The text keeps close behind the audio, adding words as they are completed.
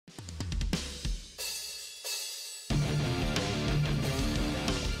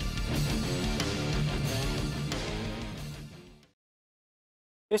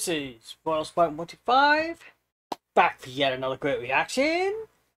This is Royal Spartan 125, back for yet another great reaction.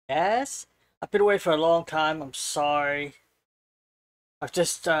 Yes, I've been away for a long time, I'm sorry. I've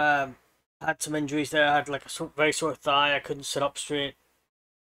just had some injuries there. I had like a very sore thigh, I couldn't sit up straight.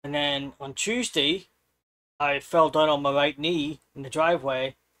 And then on Tuesday, I fell down on my right knee in the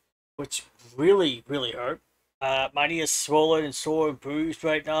driveway, which really hurt. My knee is swollen and sore and bruised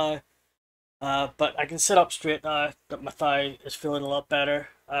right now. But I can sit up straight now that my thigh is feeling a lot better.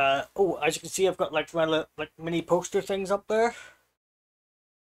 Oh, as you can see, I've got like my like mini poster things up there.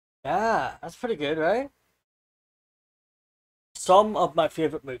 Yeah, that's pretty good, right? Some of my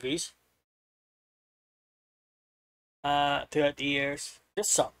favorite movies throughout the years.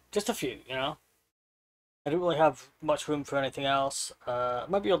 Just some, just a few, you know. I don't really have much room for anything else.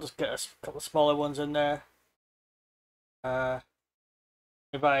 Maybe I'll just get a couple of smaller ones in there. Maybe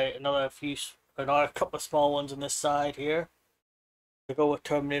another couple of small ones on this side here to go with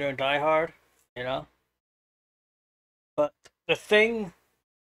Terminator and Die Hard, you know. But the thing,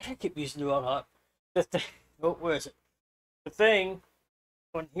 I keep using the wrong hat. The thing, oh, where is it? The thing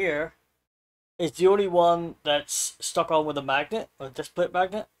on here is the only one that's stuck on with a magnet, or a disc plate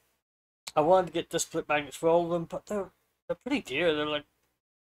magnet. I wanted to get disc plate magnets for all of them, but they're pretty dear. They're like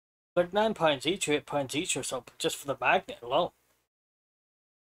 £9 each or £8 each or something, just for the magnet alone.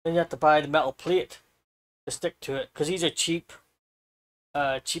 Then you have to buy the metal plate to stick to it, because these are cheap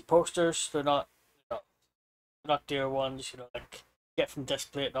posters. They're not, they're not dear ones, you know, like get from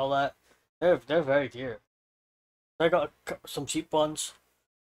disc plate and all that. They're very dear. I got some cheap ones.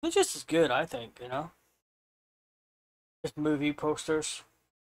 They're just as good, I think, you know. Just movie posters.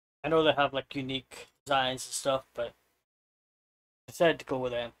 I know they have like unique designs and stuff, but I decided to go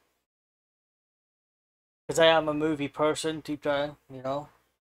with them because I am a movie person deep down, you know.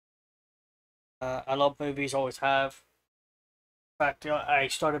 I love movies, always have. In fact, I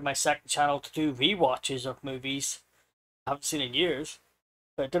started my second channel to do rewatches of movies I haven't seen in years,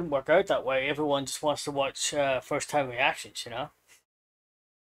 but it didn't work out that way. Everyone just wants to watch first time reactions, you know.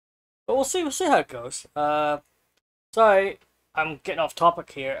 But we'll see how it goes. Sorry, I'm getting off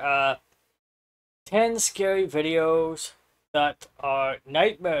topic here. 10 scary videos that are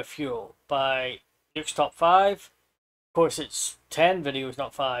nightmare fuel by Nuke's Top 5. Of course, it's 10 videos,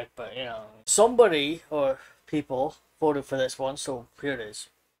 not 5, but you know, somebody or people voted for this one, so here it is.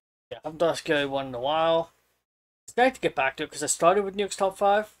 Yeah, I haven't done a scary one in a while. It's nice to get back to it because I started with Nuke's Top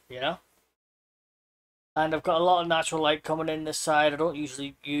 5, you know? And I've got a lot of natural light coming in this side. I don't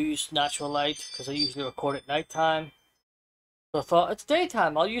usually use natural light because I usually record at nighttime. So I thought, it's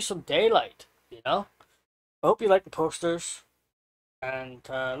daytime, I'll use some daylight, you know? I hope you like the posters. And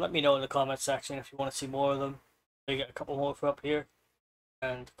let me know in the comment section if you want to see more of them. Maybe get a couple more for up here.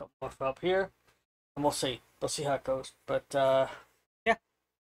 And a couple more for up here. And we'll see. We'll see how it goes. But, yeah.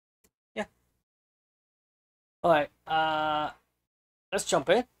 Yeah. Alright, let's jump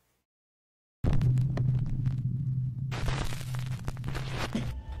in.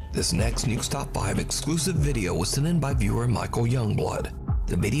 This next Nuke's Top 5 exclusive video was sent in by viewer Michael Youngblood.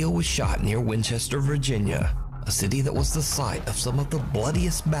 The video was shot near Winchester, Virginia, a city that was the site of some of the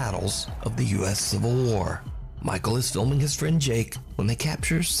bloodiest battles of the US Civil War. Michael is filming his friend Jake when they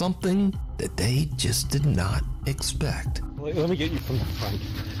capture something that they just did not expect. Let me get you from the front.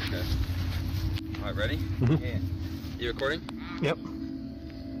 Okay. Alright, ready? Mm-hmm. Yeah. You recording? Yep.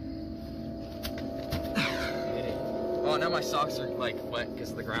 Oh, now my socks are like wet because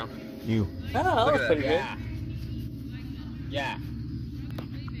of the ground. You. Oh, that was pretty good. Yeah.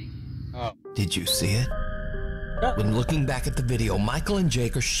 Oh. Did you see it? Yeah. When looking back at the video, Michael and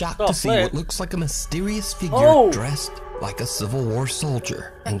Jake are shocked to see what looks like a mysterious figure dressed like a Civil War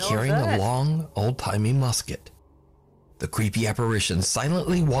soldier and carrying a long, old-timey musket. The creepy apparition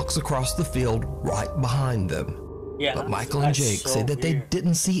silently walks across the field right behind them. Yeah, but Michael and Jake say that they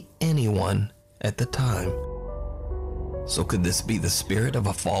didn't see anyone at the time. So could this be the spirit of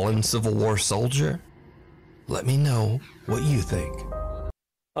a fallen Civil War soldier? Let me know what you think.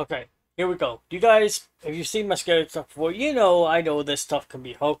 Okay, here we go. You guys, if you've seen my scary stuff before, you know I know this stuff can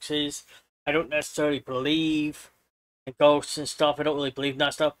be hoaxes. I don't necessarily believe in ghosts and stuff. I don't really believe in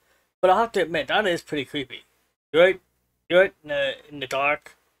that stuff. But I have to admit, that is pretty creepy. You're out in the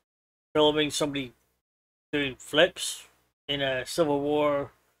dark, filming somebody doing flips in a Civil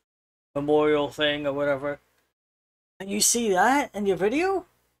War memorial thing or whatever. And you see that in your video?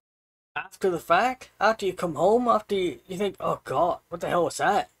 After the fact? After you come home? After you think, oh god, what the hell was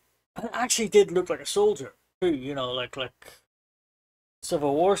that? And it actually did look like a soldier too, you know, like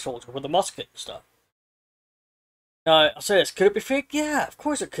Civil War soldier with a musket and stuff. Now, I'll say this, could it be fake? Yeah, of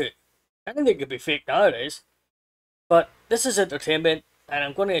course it could. Anything could be fake nowadays. But this is entertainment.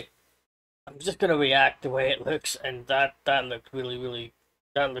 and I'm just gonna react the way it looks, and that looked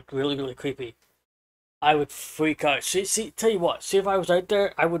really creepy. I would freak out. See, tell you what. See, if I was out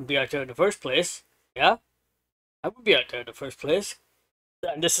there, I wouldn't be out there in the first place. Yeah, I would be out there in the first place,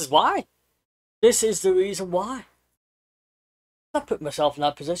 and this is why. This is the reason why. I put myself in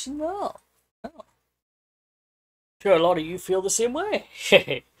that position. No. Sure, a lot of you feel the same way.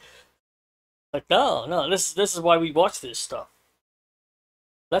 Like, no. This is why we watch this stuff.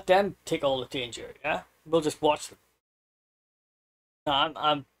 Let them take all the danger. Yeah, we'll just watch them.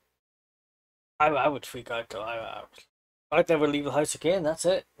 No, I would freak out though. I'd never leave the house again. That's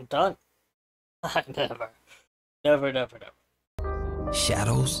it. I'm done. Never.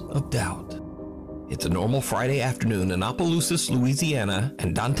 Shadows of Doubt. It's a normal Friday afternoon in Opelousas, Louisiana,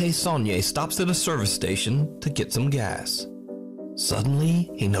 and Dante Saunier stops at a service station to get some gas. Suddenly,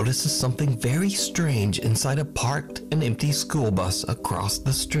 he notices something very strange inside a parked and empty school bus across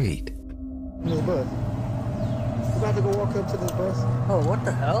the street. This bus. We're about to go walk up to this bus. Oh, what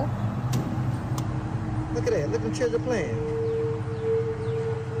the hell? Look at that. Look at the children playing.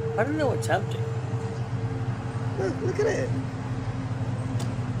 I don't know it's empty. Look at that.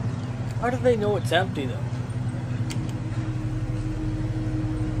 How do they know it's empty though?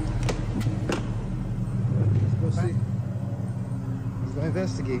 Let's go see. Let's go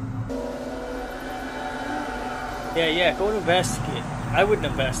investigate. Yeah, go and investigate. I wouldn't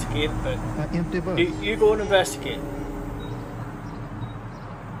investigate, but An empty bus. you go and investigate.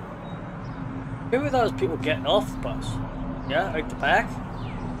 Maybe that was people getting off the bus. Yeah, out the back.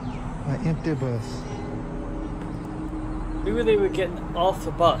 An empty bus. Maybe they were getting off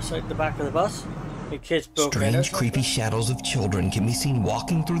the bus, out the back of the bus. The kids broke in. Strange, creepy shadows of children can be seen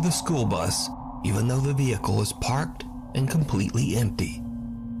walking through the school bus, even though the vehicle is parked and completely empty.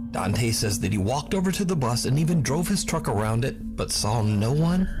 Dante says that he walked over to the bus and even drove his truck around it, but saw no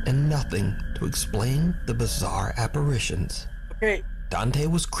one and nothing to explain the bizarre apparitions. Okay. Dante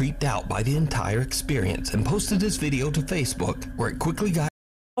was creeped out by the entire experience and posted his video to Facebook, where it quickly got...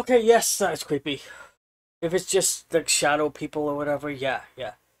 Okay, yes, that's creepy. If it's just like shadow people or whatever, yeah.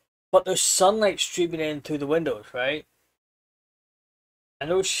 But there's sunlight streaming in through the windows, right? And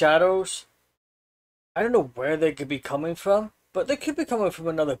those shadows, I don't know where they could be coming from, but they could be coming from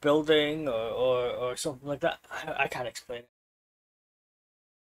another building or something like that. I can't explain it.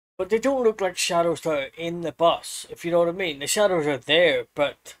 But they don't look like shadows that are in the bus, if you know what I mean. The shadows are there,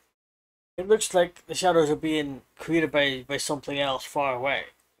 but it looks like the shadows are being created by something else far away.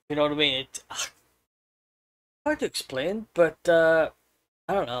 You know what I mean? It's hard to explain, but I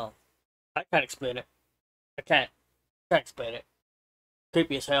don't know. I can't explain it. I can't explain it.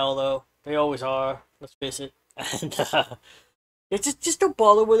 Creepy as hell, though. They always are. Let's face it. And just don't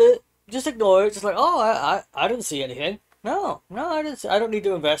bother with it. Just ignore it. Just like, oh, I didn't see anything. No, I didn't. I don't need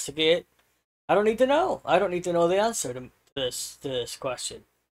to investigate. I don't need to know. I don't need to know the answer to this question.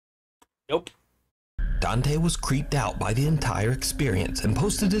 Nope. Dante was creeped out by the entire experience and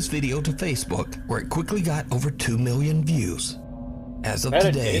posted his video to Facebook, where it quickly got over 2 million views. As of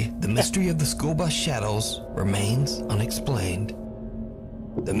today, the mystery of the school bus shadows remains unexplained.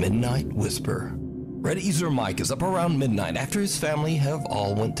 The Midnight Whisper. Reddit user Mike is up around midnight after his family have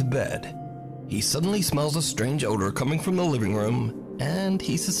all went to bed. He suddenly smells a strange odor coming from the living room, and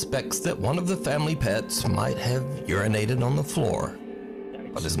he suspects that one of the family pets might have urinated on the floor.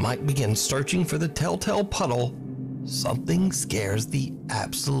 But as Mike begins searching for the telltale puddle, something scares the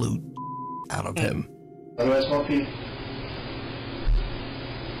absolute out of him.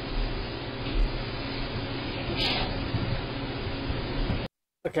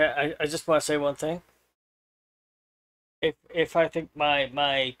 Okay, I just want to say one thing. If I think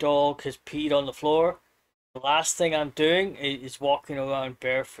my dog has peed on the floor, the last thing I'm doing is walking around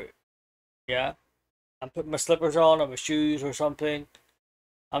barefoot. Yeah? I'm putting my slippers on or my shoes or something.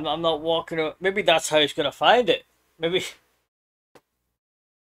 I'm not walking around. Maybe that's how he's gonna find it. Maybe.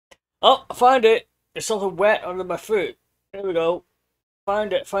 Oh, I found it. There's something wet under my foot. There we go.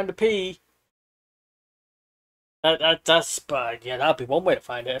 Found it. Found the pee. That's bad. Yeah, that'd be one way to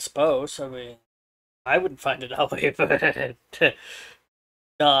find it, I suppose. I mean, I wouldn't find it that way, but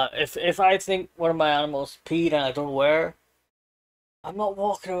if I think one of my animals peed and I don't know where, I'm not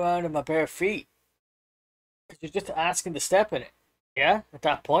walking around in my bare feet. Because you're just asking to step in it. Yeah, at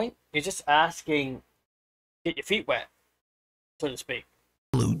that point, you're just asking to get your feet wet, so to speak.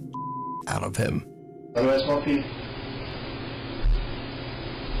 Out of him.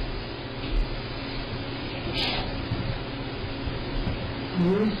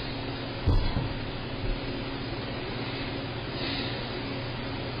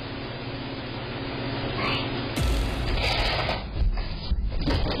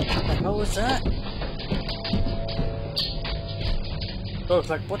 was that? Oh, it's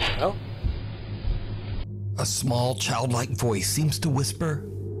like, what the hell? A small childlike voice seems to whisper,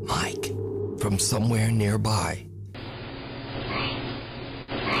 "Mike," from somewhere nearby.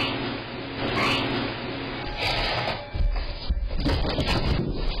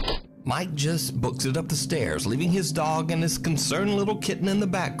 Mike just books it up the stairs, leaving his dog and his concerned little kitten in the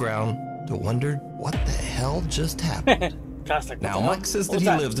background to wonder what the hell just happened. Classic. Now, Mike says that he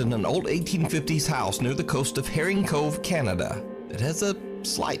lives in an old 1850s house near the coast of Herring Cove, Canada. It has a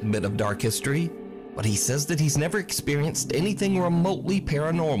slight bit of dark history, but he says that he's never experienced anything remotely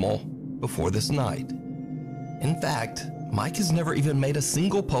paranormal before this night. In fact, Mike has never even made a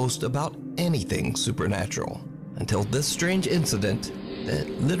single post about anything supernatural until this strange incident that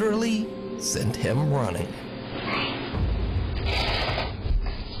literally sent him running.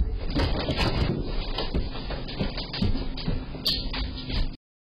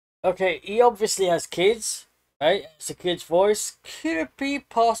 Okay, he obviously has kids, right? It's a kid's voice. Could it be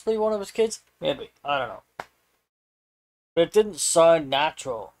possibly one of his kids? Maybe. I don't know. But it didn't sound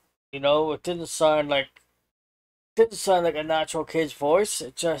natural. You know, it didn't sound like a natural kid's voice.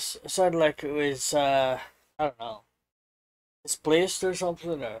 It sounded like it was I don't know, displaced or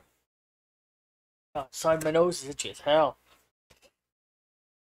something, or oh, sorry, my nose is itchy as hell.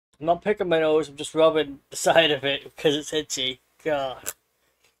 I'm not picking my nose, I'm just rubbing the side of it because it's itchy. God.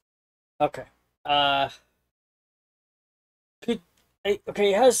 Okay. Okay,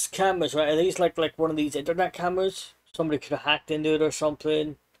 he has cameras, right? Are these like one of these internet cameras? Somebody could have hacked into it or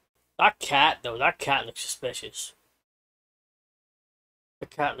something. That cat though, that cat looks suspicious. The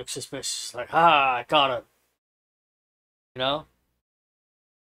cat looks suspicious, like, I got him. You know?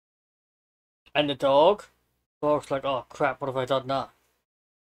 And the dog's like, oh crap, what have I done now?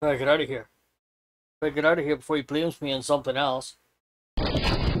 Better get out of here. Better get out of here before he blames me on something else.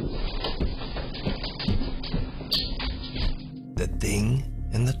 The thing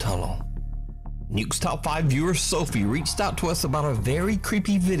in the tunnel. Nuke's Top 5 viewer Sophie reached out to us about a very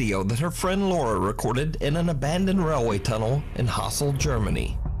creepy video that her friend Laura recorded in an abandoned railway tunnel in Hassel,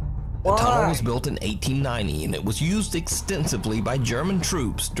 Germany. The tunnel was built in 1890 and it was used extensively by German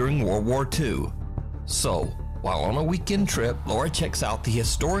troops during World War II. So, while on a weekend trip, Laura checks out the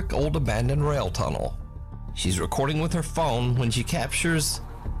historic old abandoned rail tunnel. She's recording with her phone when she captures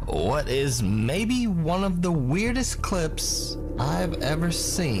what is maybe one of the weirdest clips I've ever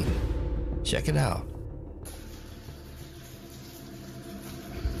seen. Check it out.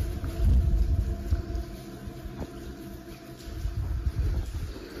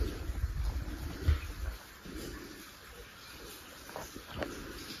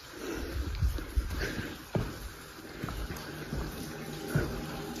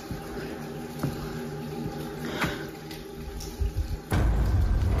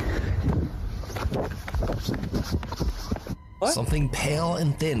 What? Something pale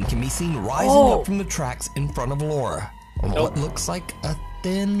and thin can be seen rising up from the tracks in front of Laura on what looks like a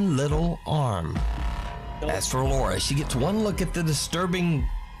thin little arm. As for Laura, she gets one look at the disturbing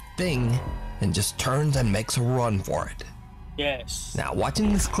thing and just turns and makes a run for it. Yes. Now,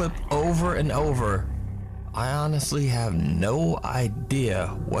 watching this clip over and over, I honestly have no idea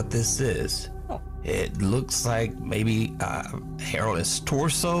what this is. It looks like maybe a hairless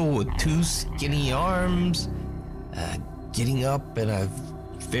torso with two skinny arms, getting up in a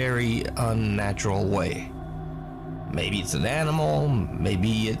very unnatural way. Maybe it's an animal,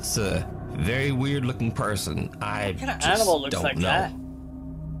 maybe it's a very weird looking person. I What kind of just animal looks don't like know. that?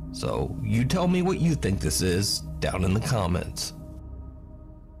 So you tell me what you think this is down in the comments.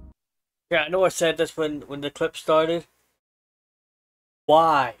 Yeah, I know I said this when the clip started.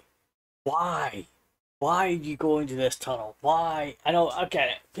 Why? Why? Why are you going to this tunnel? Why? I know, I get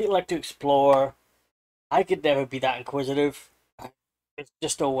it. People like to explore. I could never be that inquisitive. It's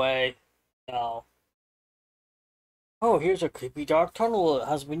just a way, you know. Oh, here's a creepy dark tunnel that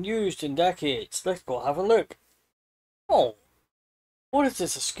hasn't been used in decades. Let's go have a look. Oh, what is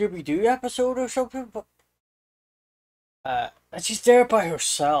this, a Scooby-Doo episode or something? But and she's there by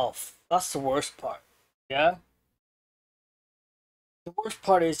herself. That's the worst part. Yeah. The worst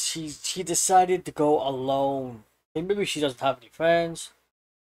part is she decided to go alone. And maybe she doesn't have any friends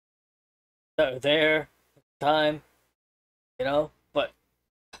that are there at the time, you know. But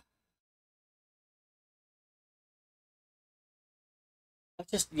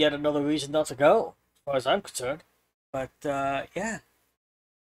that's just yet another reason not to go, as far as I'm concerned. But yeah.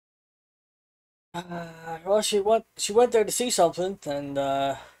 Well, she went there to see something,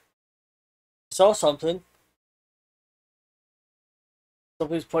 and saw something.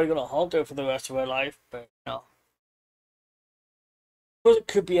 Something's probably gonna haunt her for the rest of her life, but no. Suppose it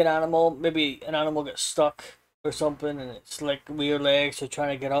could be an animal. Maybe an animal gets stuck or something, and it's like weird legs, so trying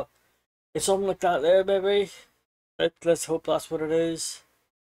to get up. It's something like that there, maybe. Let's hope that's what it is.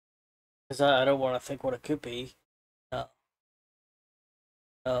 Because I don't want to think what it could be. No.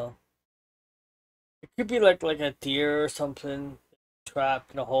 No. It could be like a deer or something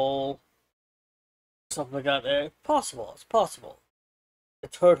trapped in a hole. Something like that there. Possible. It's possible.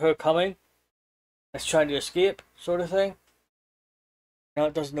 It's heard her coming. It's trying to escape, sort of thing. Now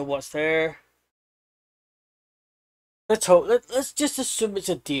it doesn't know what's there. Let's hope. Let's just assume it's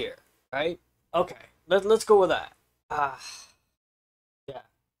a deer, right? Okay. Let's go with that. Yeah.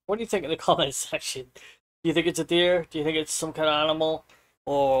 What do you think in the comments section? Do you think it's a deer? Do you think it's some kind of animal?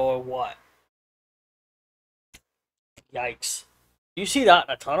 Or what? Yikes. You see that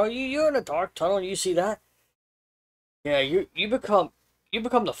in a tunnel? You're in a dark tunnel and you see that? Yeah, you become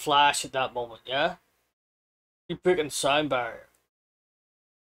the Flash at that moment, yeah? You're breaking sound barrier.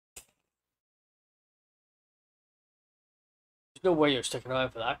 There's no way you're sticking around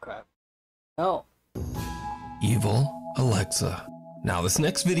for that crap. No. Evil Alexa. Now this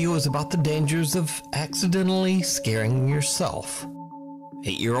next video is about the dangers of accidentally scaring yourself.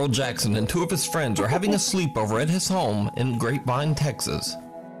 8-year-old Jackson and 2 of his friends are having a sleepover at his home in Grapevine, Texas.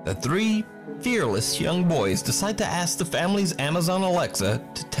 The 3 fearless young boys decide to ask the family's Amazon Alexa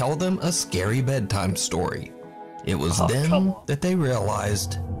to tell them a scary bedtime story. It was then that they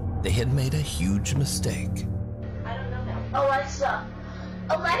realized they had made a huge mistake. I don't know that. Alexa,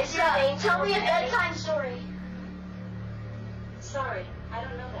 tell me a bedtime story. Sorry, I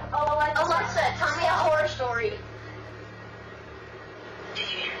don't know that. Oh, Alexa, tell me a horror story.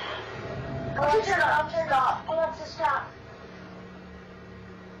 Did you hear that? I'll turn it off. Alexa, stop.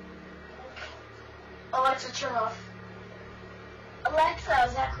 Alexa, turn off. Alexa,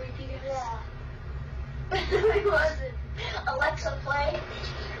 was that creepy? Yeah. It wasn't. Alexa, play.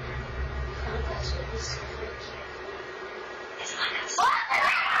 Oh, that's what was freaky. It's like a...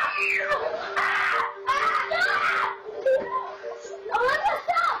 Alexa,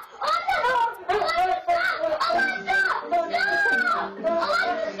 stop! Alexa, stop! Alexa, stop! Alexa, stop!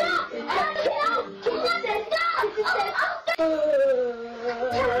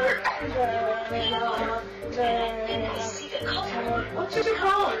 What's your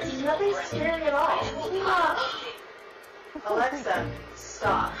call? Nothing's scary at all. Alexa,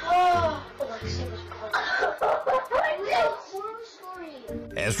 stop. Alexa was horror story.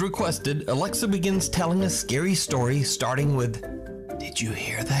 As requested, Alexa begins telling a scary story starting with, "Did you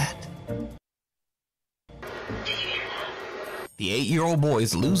hear that?" The 8-year-old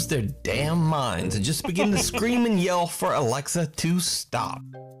boys lose their damn minds and just begin to scream and yell for Alexa to stop.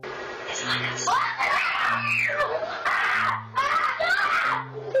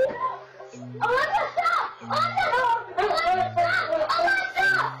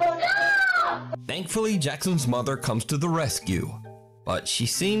 Thankfully, Jackson's mother comes to the rescue, but she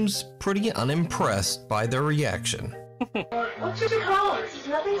seems pretty unimpressed by their reaction. What's your call?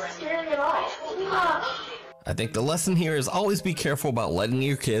 Nothing's scary at all. I think the lesson here is always be careful about letting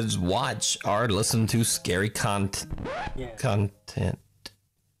your kids watch or listen to scary content.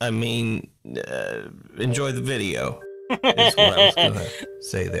 I mean, enjoy the video, is what I was gonna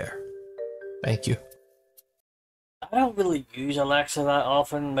say there. Thank you. I don't really use Alexa that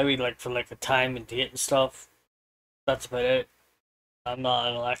often. Maybe like for like the time and date and stuff. That's about it. I'm not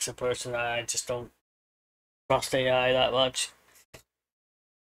an Alexa person. I just don't trust AI that much.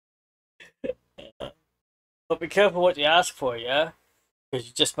 But be careful what you ask for, yeah? Because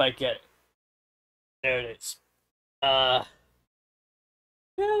you just might get it. There it is. Yeah,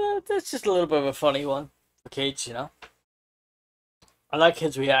 that's just a little bit of a funny one for kids, you know? I like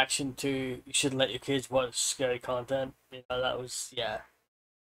kids' reaction to you shouldn't let your kids watch scary content. You know, that was, yeah.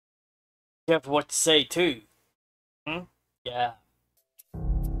 Be careful what you say, too. Yeah.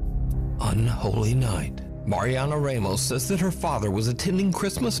 Unholy night. Mariana Ramos says that her father was attending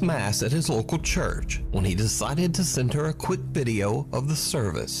Christmas Mass at his local church when he decided to send her a quick video of the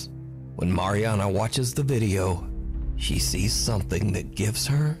service. When Mariana watches the video, she sees something that gives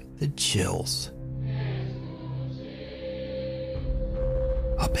her the chills.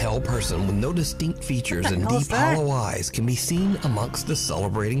 A pale person with no distinct features and deep hollow eyes can be seen amongst the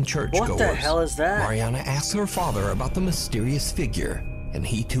celebrating churchgoers. What the hell is that? Mariana asks her father about the mysterious figure, and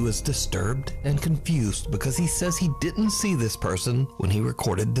he too is disturbed and confused because he says he didn't see this person when he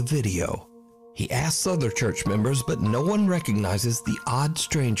recorded the video. He asks other church members, but no one recognizes the odd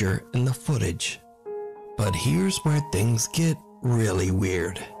stranger in the footage. But here's where things get really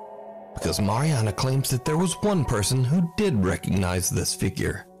weird, because Mariana claims that there was one person who did recognize this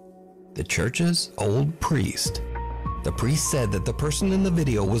figure: the church's old priest. The priest said that the person in the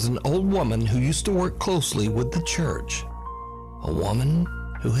video was an old woman who used to work closely with the church. A woman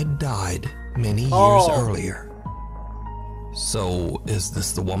who had died many years earlier. So, is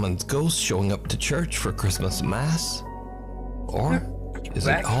this the woman's ghost showing up to church for Christmas Mass? Or is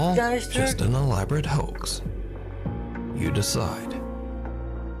it all just an elaborate hoax? You decide.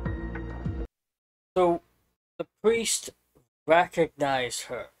 So, the priest recognized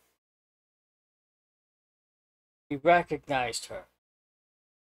her. He recognized her.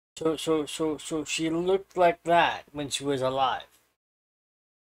 So she looked like that when she was alive.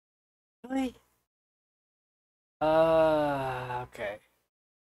 Really? Okay.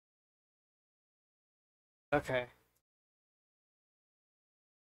 Okay.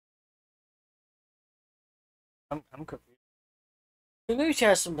 I'm confused. Maybe she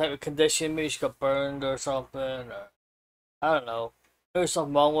has some type of condition. Maybe she got burned or something, or I don't know. There's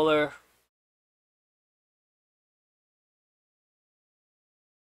something wrong with her.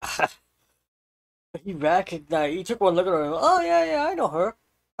 He recognized. He took one look at her and, oh yeah, I know her.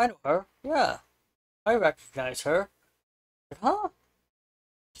 Yeah, I recognize her. Huh?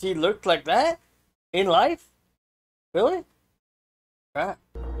 She looked like that in life? Really? Right.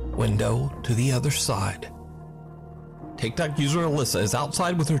 Window to the other side. TikTok user Alyssa is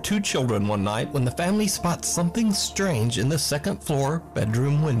outside with her 2 children one night when the family spots something strange in the second floor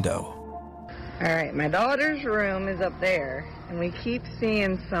bedroom window. Alright, my daughter's room is up there, and we keep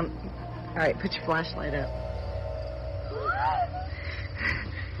seeing something. Alright, put your flashlight up.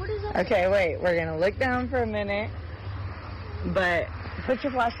 What is that? Okay, wait, we're gonna look down for a minute, but put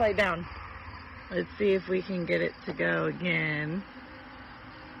your flashlight down. Let's see if we can get it to go again.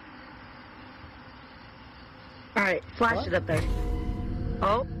 Alright, flash it up there.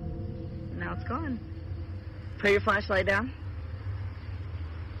 Oh, now it's gone. Put your flashlight down.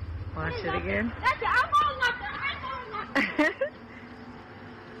 Flash it again. That's it. I'm going up there.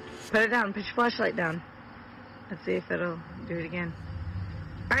 Put it down. Put your flashlight down. Let's see if it'll do it again.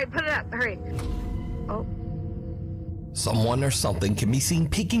 Alright, put it up. Hurry. Oh. Someone or something can be seen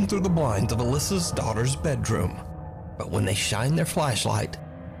peeking through the blinds of Alyssa's daughter's bedroom. But when they shine their flashlight,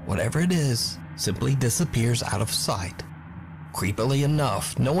 whatever it is simply disappears out of sight. Creepily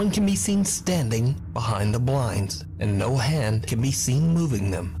enough, no one can be seen standing behind the blinds, and no hand can be seen moving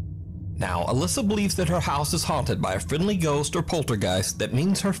them. Now, Alyssa believes that her house is haunted by a friendly ghost or poltergeist that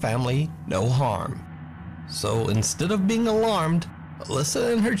means her family no harm. So instead of being alarmed,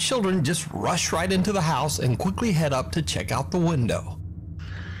 Alyssa and her children just rush right into the house and quickly head up to check out the window.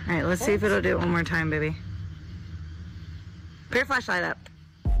 Alright, let's see if it'll do it one more time, baby. Put your flashlight up.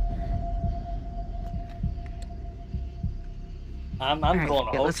 I'm going to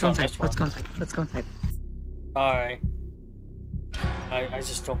hoax on this one. Let's go inside. Alright. I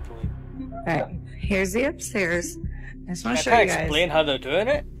just don't believe it. Alright, here's the upstairs. I just want to show can't you guys. explain how they're doing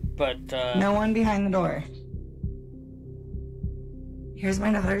it, but No one behind the door. Here's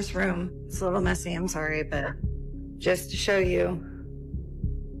my daughter's room. It's a little messy, I'm sorry, but just to show you.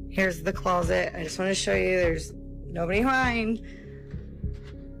 Here's the closet. I just want to show you there's nobody behind.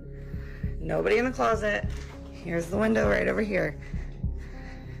 Nobody in the closet. Here's the window right over here.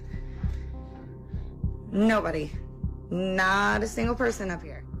 Nobody. Not a single person up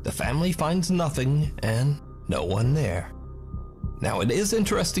here. The family finds nothing and no one there. Now, it is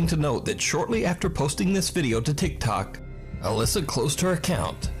interesting to note that shortly after posting this video to TikTok, Alyssa closed her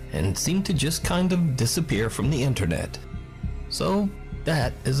account and seemed to just kind of disappear from the internet. So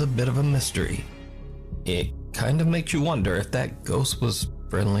that is a bit of a mystery. It kind of makes you wonder if that ghost was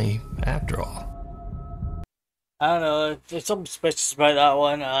friendly after all. I don't know. There's something suspicious about that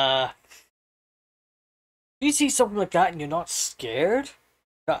one. You see something like that and you're not scared?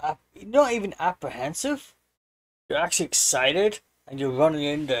 You're not even apprehensive? You're actually excited and you're running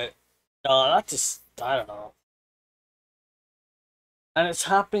into it. No, that just, I don't know. And it's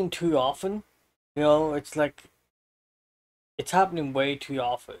happening too often. You know, it's like, it's happening way too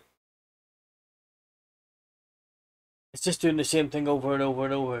often. It's just doing the same thing over and over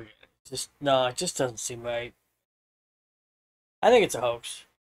and over again. No, it just doesn't seem right. I think it's a hoax.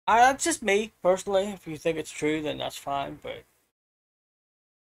 That's just me, personally. If you think it's true, then that's fine, but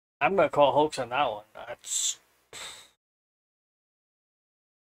I'm gonna call a hoax on that one. It's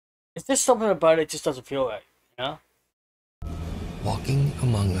just something about it just doesn't feel right, you know? Walking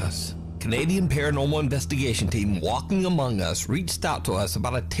Among Us. Canadian paranormal investigation team Walking Among Us reached out to us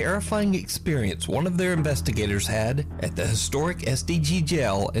about a terrifying experience one of their investigators had at the historic SDG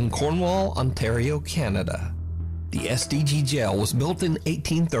jail in Cornwall, Ontario, Canada. The SDG jail was built in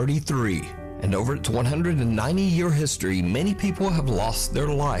 1833, and over its 190-year history, many people have lost their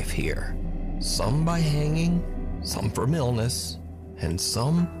life here. Some by hanging, some from illness, and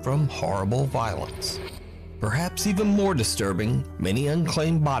some from horrible violence. Perhaps even more disturbing, many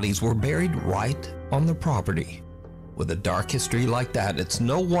unclaimed bodies were buried right on the property. With a dark history like that, it's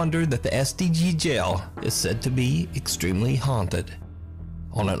no wonder that the SDG jail is said to be extremely haunted.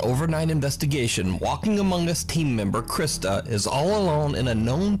 On an overnight investigation, Walking Among Us team member Krista is all alone in a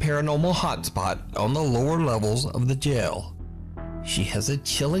known paranormal hotspot on the lower levels of the jail. She has a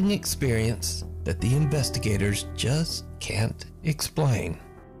chilling experience that the investigators just can't explain.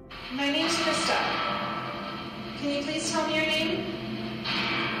 My name's Krista. Can you please tell me your name?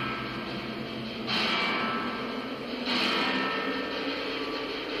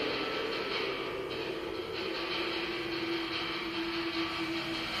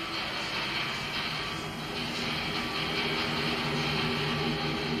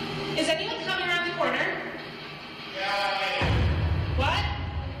 Is anyone coming around the corner? What?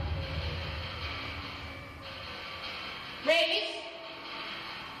 Rafe?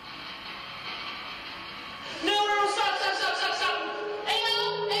 No, stop. Ayo.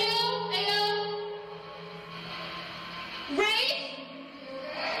 Rafe?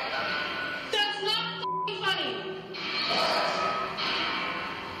 That's not f***ing funny.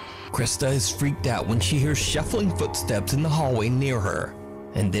 Krista is freaked out when she hears shuffling footsteps in the hallway near her,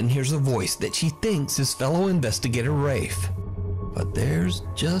 and then hears a voice that she thinks is fellow investigator Rafe. But there's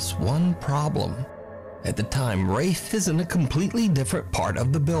just one problem. At the time, Rafe is in a completely different part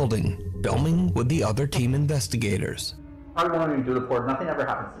of the building, filming with the other team investigators. I don't want to do the port. Nothing ever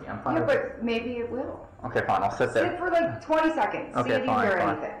happens to me. I'm fine. Yeah, but maybe it will. Okay, fine. I'll sit there. Sit for like 20 seconds. Okay, see if you fine, hear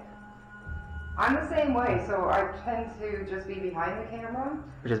fine. anything. I'm the same way, so I tend to just be behind the camera.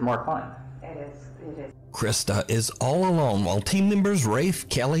 Which is more fun. It is. Krista is all alone while team members Rafe,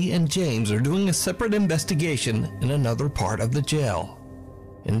 Kelly, and James are doing a separate investigation in another part of the jail.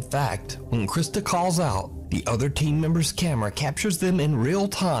 In fact, when Krista calls out, the other team member's camera captures them in real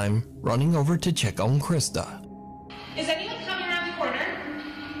time, running over to check on Krista. Is anyone coming around the corner?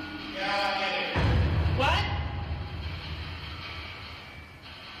 What?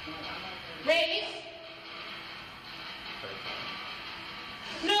 Rafe?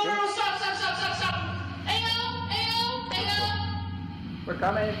 No, stop. Ayo. We're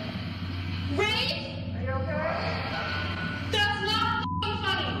coming. Rafe? Are you okay? That's not f***ing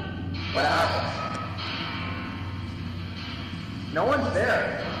funny. What happened? No one's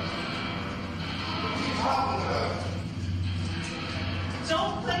there.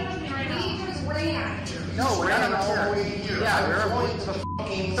 Don't play with me right now. We just ran. No, we're not in the hallway.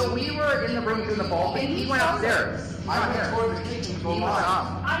 Yeah, so we were in the room doing the ball thing. He went upstairs. He's not here. He went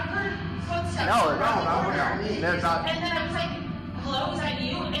up. I heard footsteps. No. There's not. And then I was like, hello, is that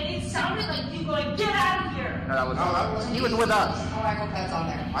you? And it sounded like you going, get out of here. No, that was. He was with us. Oh, I hope that's on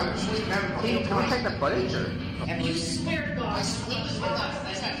there. Can we take the footage? Or? You swear to God.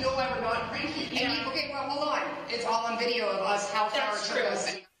 Okay, well, hold on. It's all on video of us, how far That's it took true.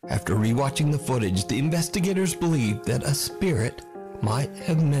 us. After rewatching the footage, the investigators believe that a spirit might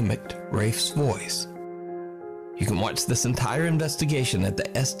have mimicked Rafe's voice. You can watch this entire investigation at the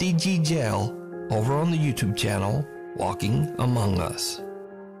SDG jail over on the YouTube channel, Walking Among Us.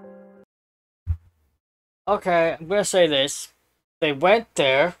 Okay, I'm gonna say this. They went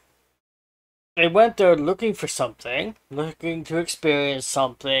there looking for something, looking to experience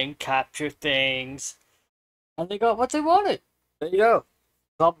something, capture things, and they got what they wanted. There you go.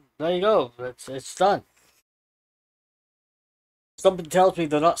 There you go. It's done. Something tells me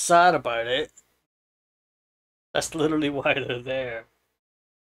they're not sad about it. That's literally why they're there.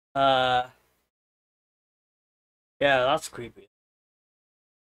 Yeah, that's creepy.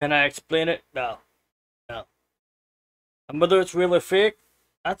 Can I explain it? No. And whether it's real or fake,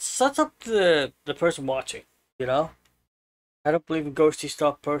 that's up to the person watching, you know? I don't believe in ghosty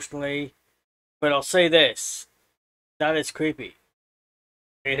stuff personally, but I'll say this. That is creepy.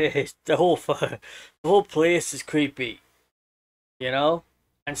 It is. The whole place is creepy. You know?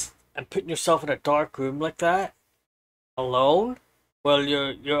 And putting yourself in a dark room like that, alone, while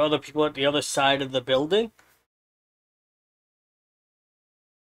you're other people at the other side of the building.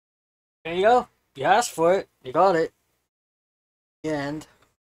 There you go. You asked for it. You got it. The end.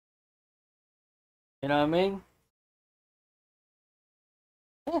 You know what I mean?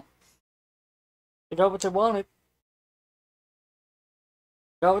 Yeah. They got what they wanted.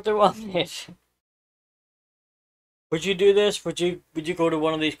 Got what they wanted. Would you do this? Would you go to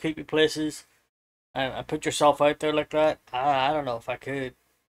one of these creepy places and put yourself out there like that? I don't know if I could.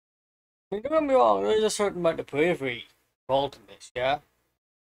 I mean, don't get me wrong, there's a certain amount of bravery involved in this, yeah?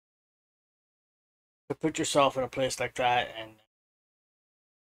 To put yourself in a place like that and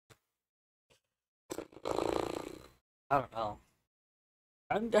I don't know.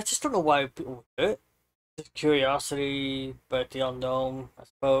 I just don't know why people do it. Just curiosity about the unknown, I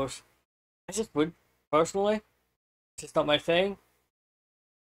suppose. I just would, personally. It's just not my thing.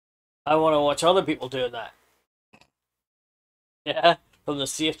 I want to watch other people doing that. Yeah, from the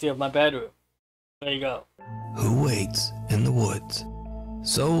safety of my bedroom. There you go. Who waits in the woods?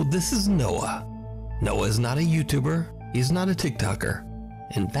 So this is Noah. Noah is not a YouTuber. He's not a TikToker.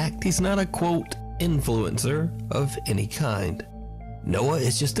 In fact, he's not a quote influencer of any kind. Noah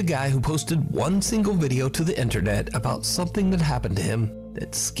is just a guy who posted one single video to the internet about something that happened to him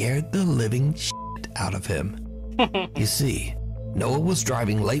that scared the living shit out of him. You see, Noah was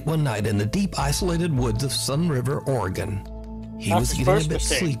driving late one night in the deep isolated woods of Sun River, Oregon. He was getting a bit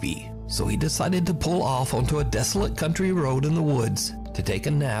sleepy, so he decided to pull off onto a desolate country road in the woods to take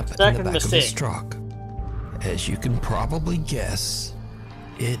a nap in the back of his truck. As you can probably guess,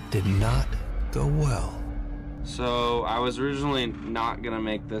 it did not go well. So I was originally not gonna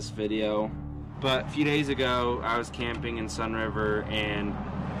make this video, but a few days ago I was camping in Sun River, and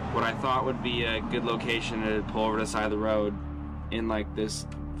what I thought would be a good location to pull over to the side of the road in like this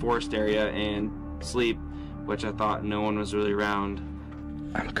forest area and sleep, which I thought no one was really around.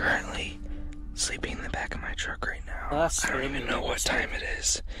 I'm currently sleeping in the back of my truck right now. I don't even know what time it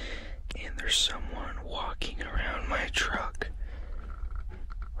is, and there's someone walking around my truck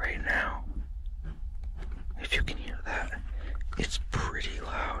right now. If you can hear that, it's pretty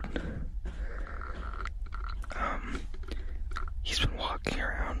loud. He's been walking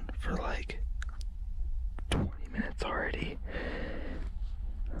around for like 20 minutes already.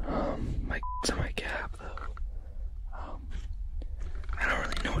 My in my cab though. I don't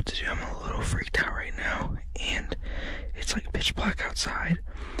really know what to do. I'm a little freaked out right now, and it's like pitch black outside,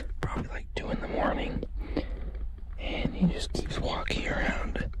 probably like 2 in the morning, and he just keeps walking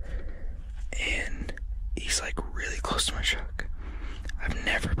around, and he's like really close to my truck. I've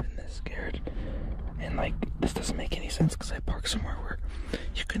never been this scared, and like this doesn't make any sense because I parked somewhere where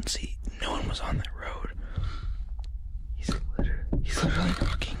you can see no one was on that road. He's literally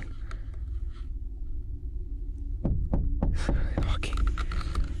knocking. He's literally knocking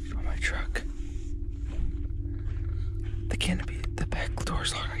on my truck. The canopy, the back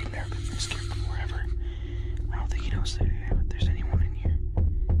door's locked. I've never been this scared before ever. I don't think he knows that there's anyone in here.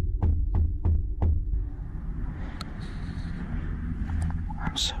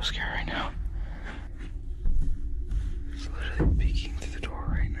 I'm so scared right now. He's literally peeking through the door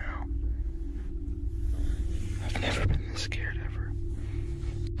right now. I've never been this scared ever.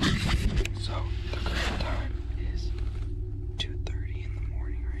 So, the current time is 2:30 in the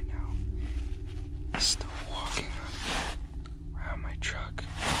morning right now. He's still walking around my truck.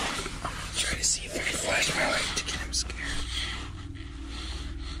 I'm gonna try to see if I can flash my light to get him scared.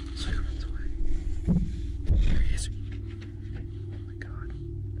 So he runs away. There he is. Oh my god.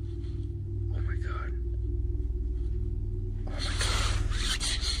 Oh my god. Oh my god.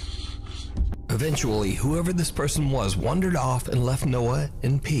 Eventually, whoever this person was wandered off and left Noah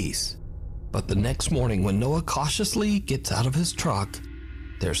in peace. But the next morning, when Noah cautiously gets out of his truck,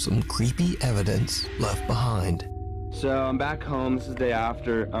 there's some creepy evidence left behind. So I'm back home. This is the day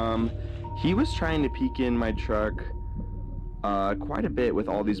after. He was trying to peek in my truck quite a bit with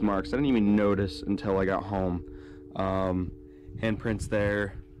all these marks. I didn't even notice until I got home. Handprints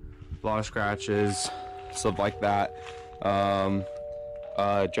there, a lot of scratches, stuff like that.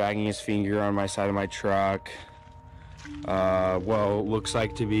 Dragging his finger on my side of my truck. Well, looks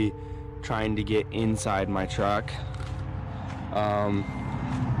like to be trying to get inside my truck.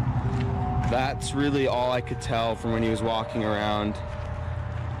 That's really all I could tell from when he was walking around.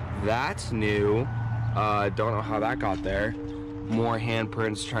 That's new. Don't know how that got there. More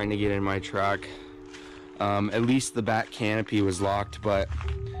handprints trying to get in my truck. At least the back canopy was locked, but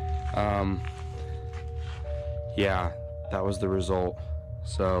yeah, that was the result.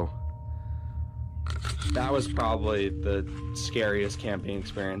 So that was probably the scariest camping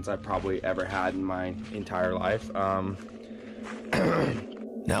experience I've probably ever had in my entire life.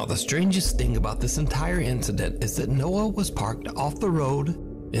 Now, the strangest thing about this entire incident is that Noah was parked off the road,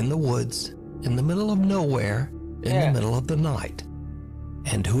 in the woods, in the middle of nowhere, in the middle of the night.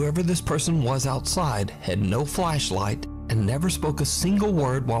 And whoever this person was outside had no flashlight and never spoke a single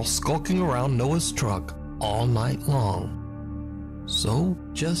word while skulking around Noah's truck all night long. So,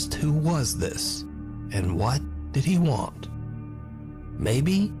 just who was this? And what did he want?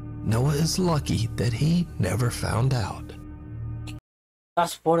 Maybe Noah is lucky that he never found out.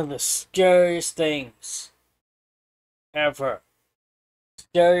 That's one of the scariest things ever.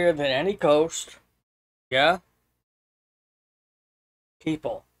 Scarier than any ghost. Yeah?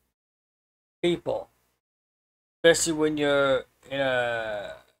 People. especially when you're in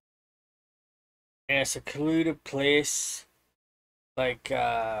a secluded place, like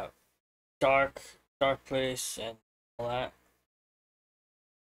dark place and all that.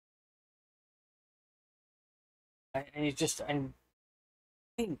 And you just and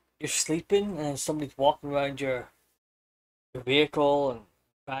you're sleeping and somebody's walking around your vehicle and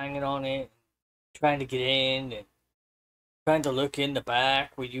banging on it, trying to get in and trying to look in the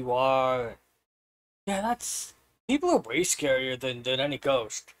back where you are. Yeah, that's people are way scarier than any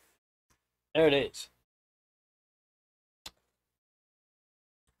ghost. There it is.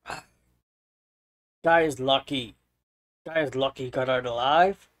 Guy is lucky. Guy is lucky he got out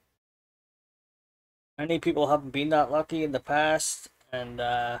alive. Many people haven't been that lucky in the past, and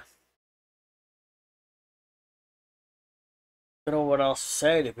don't know what else to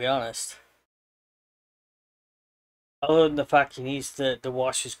say, to be honest. Other than the fact he needs to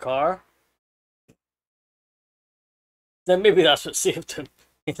wash his car. Then maybe that's what saved him,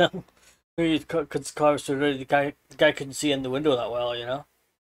 you know? Maybe because his car was so dirty, the guy couldn't see in the window that well, you know?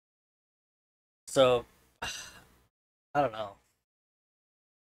 So, I don't know.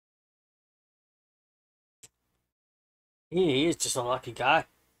 He is just a lucky guy.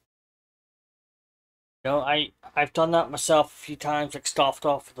 You know, I've done that myself a few times, like stopped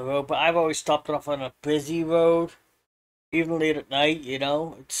off the road, but I've always stopped off on a busy road, even late at night. You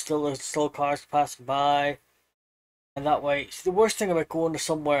know, there's still cars passing by, and that way. See, the worst thing about going to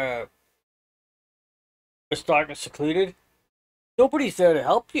somewhere that's dark and secluded, nobody's there to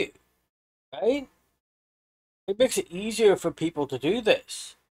help you, right? It makes it easier for people to do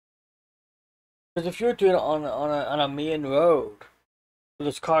this, because if you're doing it on a main road, where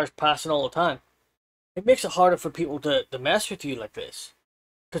there's cars passing all the time, it makes it harder for people to mess with you like this.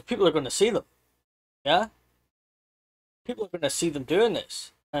 Because people are going to see them. Yeah? People are going to see them doing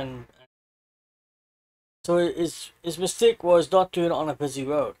this. And so his mistake was not doing it on a busy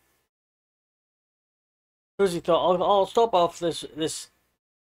road. Because he thought, I'll stop off this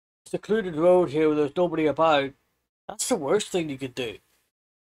secluded road here where there's nobody about. That's the worst thing you could do.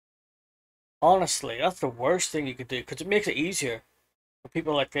 Honestly, that's the worst thing you could do. Because it makes it easier for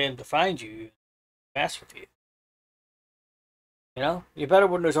people like them to find you. Mess with you. You know? You're better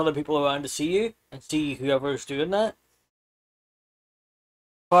when there's other people around to see you and see whoever's doing that.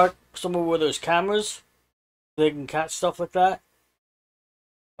 Park somewhere where there's cameras, they can catch stuff like that.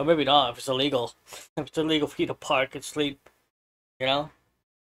 Or maybe not if it's illegal. If it's illegal for you to park and sleep, you know?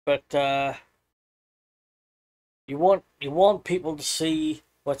 But you want people to see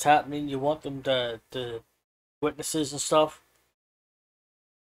what's happening, you want them to witnesses and stuff.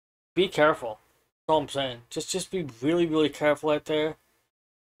 Be careful. That's all I'm saying. Just be really, really careful out there.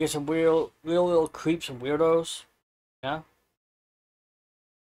 Get some real little creeps and weirdos. Yeah?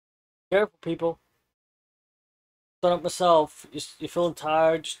 Careful, people. Done it myself. You're feeling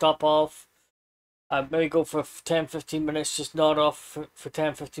tired, just stop off. Maybe go for 10-15 minutes, just nod off for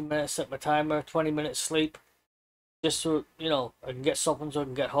 10-15 minutes, set my timer, 20 minutes sleep. Just so, you know, I can get something so I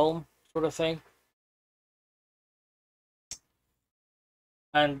can get home, sort of thing.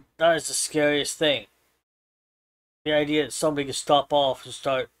 And that is the scariest thing. The idea that somebody can stop off and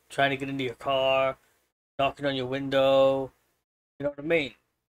start trying to get into your car, knocking on your window, you know what I mean?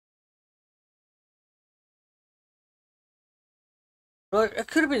 But it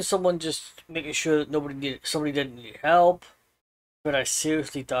could have been someone just making sure that somebody didn't need help, but I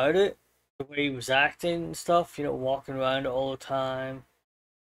seriously doubt it. The way he was acting and stuff, you know, walking around all the time,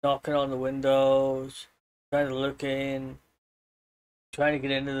 knocking on the windows, trying to look in, trying to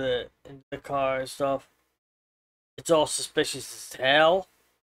get into the car and stuff. It's all suspicious as hell,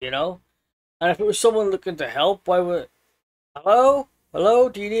 you know? And if it was someone looking to help, why would... Hello? Hello?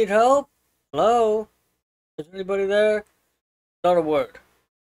 Do you need help? Hello? Is anybody there? Not a word.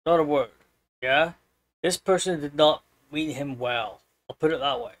 Not a word. Yeah? This person did not mean him well. I'll put it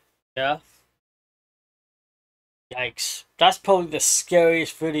that way. Yeah? Yikes. That's probably the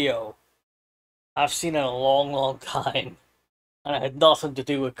scariest video I've seen in a long, long time. And it had nothing to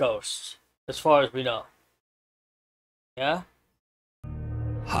do with ghosts. As far as we know. Yeah?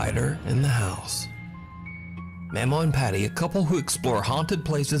 Hider in the house. Mamo and Patty, a couple who explore haunted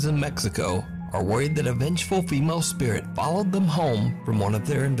places in Mexico, are worried that a vengeful female spirit followed them home from one of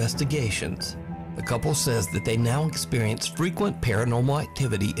their investigations. The couple says that they now experience frequent paranormal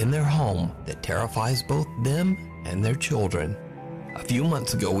activity in their home that terrifies both them and their children. A few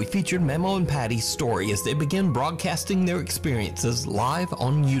months ago, we featured Mamo and Patty's story as they began broadcasting their experiences live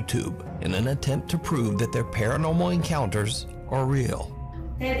on YouTube in an attempt to prove that their paranormal encounters are real.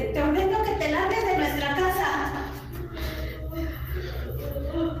 Te ordeno que te largues de nuestra casa.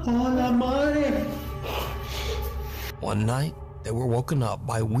 ¡Hola, madre! One night, they were woken up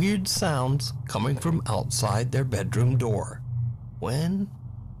by weird sounds coming from outside their bedroom door. When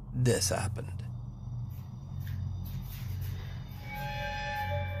this happened.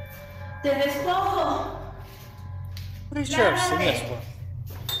 Te despojo. Pretty sure I've seen this one.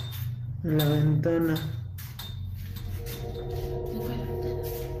 En la ventana.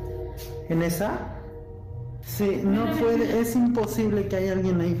 ¿En esa? Sí, no puede, es imposible que haya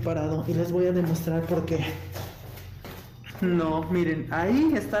alguien ahí parado. Y les voy a demostrar por qué. No, miren,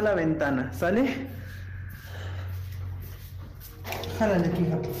 ahí está la ventana, ¿sale? Jálale aquí,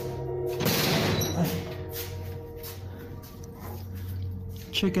 hija. Ay.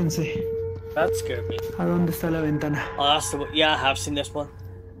 Chéquense. That scared me. ¿A dónde está la ventana? Oh, that's the one. Yeah, I have seen this one.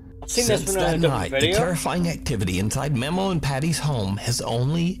 I've seen Since this one in that a different night, the video. terrifying activity inside Memo and Patty's home has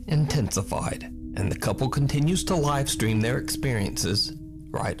only intensified, and the couple continues to live stream their experiences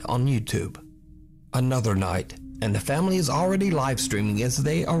right on YouTube. Another night, and the family is already live streaming as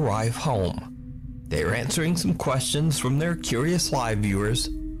they arrive home. They are answering some questions from their curious live viewers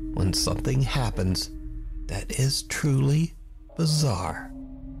when something happens that is truly bizarre.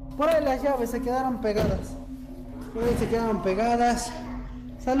 Por ahí las llaves se quedaron pegadas. Por ahí se quedaron pegadas.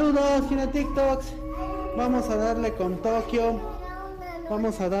 Saludos, Gina TikToks. Vamos a darle con Tokio.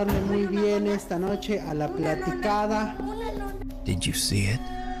 Vamos a darle muy bien esta noche a la platicada. Did you see it?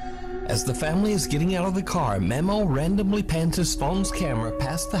 As the family is getting out of the car, Memo randomly pans his phone's camera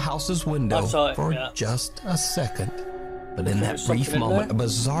past the house's window for just a second. But in that brief moment, a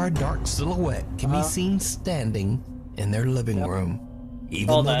bizarre dark silhouette can be seen standing in their living room,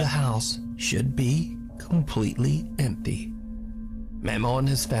 even though the house should be completely empty. Memo and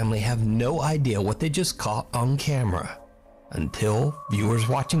his family have no idea what they just caught on camera until viewers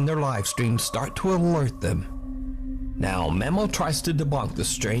watching their live stream start to alert them. Now, Memo tries to debunk the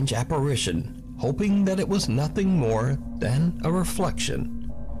strange apparition, hoping that it was nothing more than a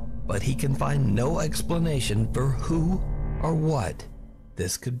reflection, but he can find no explanation for who or what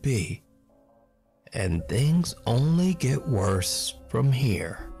this could be. And things only get worse from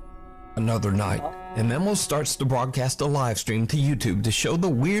here. Another night, and Memo starts to broadcast a live stream to YouTube to show the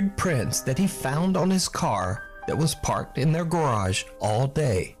weird prints that he found on his car that was parked in their garage all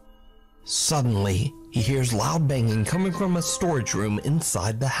day. Suddenly, he hears loud banging coming from a storage room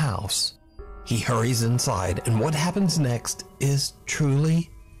inside the house. He hurries inside, and what happens next is truly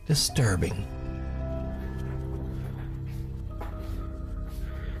disturbing.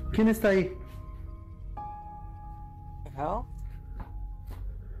 ¿Quién está ahí? The hell?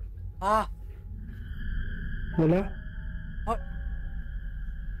 Ah. Hola. What?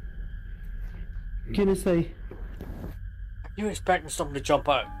 ¿Quién está ahí? You expecting something to jump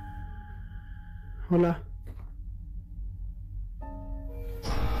out? Hola.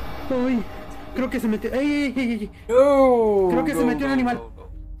 Uy, creo que se metió. ¡Ey, ey, ey, ey! No. Creo que se metió un animal. No.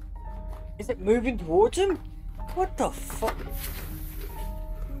 Is it moving towards him? What the fuck?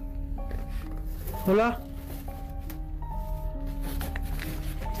 Hola.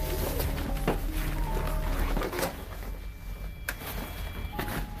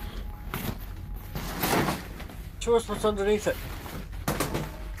 Show us what's underneath it.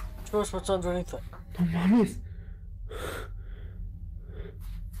 Show us what's underneath it. No mames.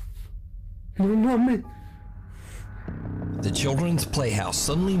 No mames. The children's playhouse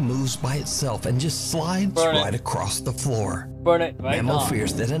suddenly moves by itself and just slides right across the floor. Burn it right Memo now.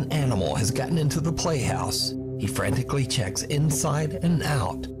 fears that an animal has gotten into the playhouse. He frantically checks inside and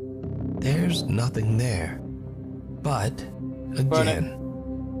out. There's nothing there. But,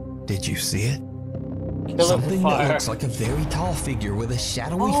 again, did you see it? Something that looks like a very tall figure with a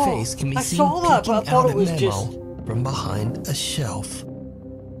shadowy face can be seen peeking out at Memo from behind a shelf.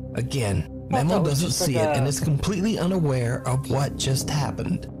 Again, Memo doesn't see it and is completely unaware of what just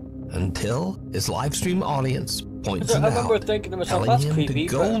happened until his live stream audience points it out, telling him to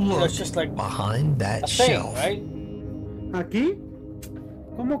go look behind that shelf. ¿Aquí?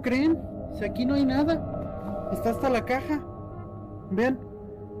 ¿Cómo creen? Si aquí no hay nada. Está hasta la caja. Vean,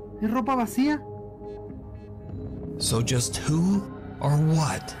 es ropa vacía. So just who or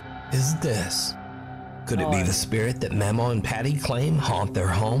what is this? Could it be the spirit that Memo and Patty claim haunt their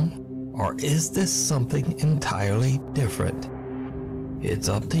home? Or is this something entirely different? It's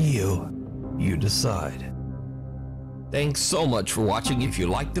up to you. You decide. Thanks so much for watching. If you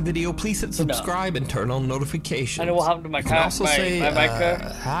liked the video, please hit subscribe and turn on notifications. I know what happened to my car. Also say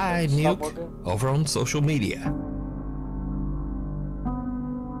hi, Nuke, over on social media.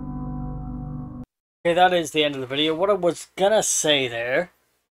 Okay, that is the end of the video. What I was gonna say there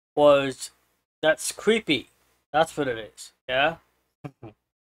was that's creepy. That's what it is. Yeah.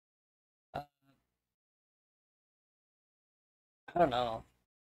 I don't know.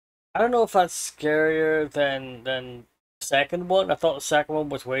 I don't know if that's scarier than the second one. I thought the second one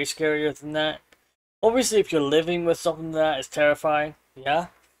was way scarier than that. Obviously, if you're living with something that is terrifying, yeah.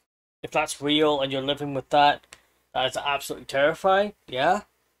 If that's real and you're living with that, that is absolutely terrifying, yeah.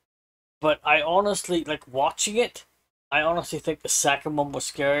 But I honestly, like watching it, I honestly think the second one was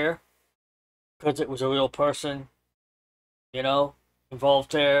scarier because it was a real person, you know,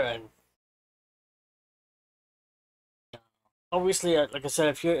 involved there, and obviously, like I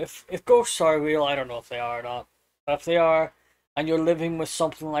said, if ghosts are real, I don't know if they are or not, but if they are, and you're living with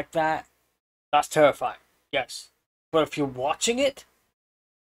something like that, that's terrifying. Yes, but if you're watching it,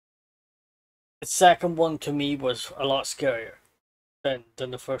 the second one to me was a lot scarier than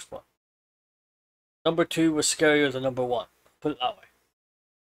the first one. Number two was scarier than number one. Put it that way.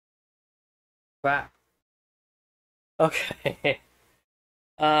 Crap. Okay.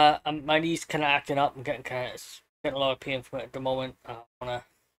 My knee's kind of acting up. I'm getting getting a lot of pain from it at the moment. I wanna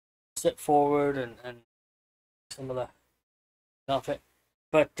sit forward and some of the stuff it.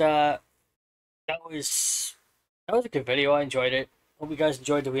 But that was a good video. I enjoyed it. Hope you guys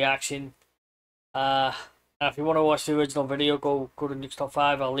enjoyed the reaction. If you want to watch the original video, go to Nuke's Top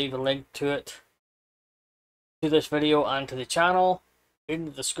 5. I'll leave a link to it, to this video and to the channel in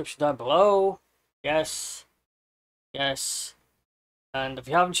the description down below. Yes. Yes. And if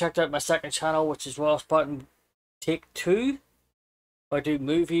you haven't checked out my second channel, which is Ross Button Take 2, where I do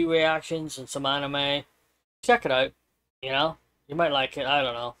movie reactions and some anime, check it out. You know, you might like it, I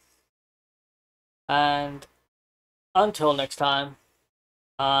don't know. And until next time,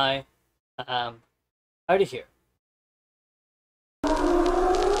 I am out of here.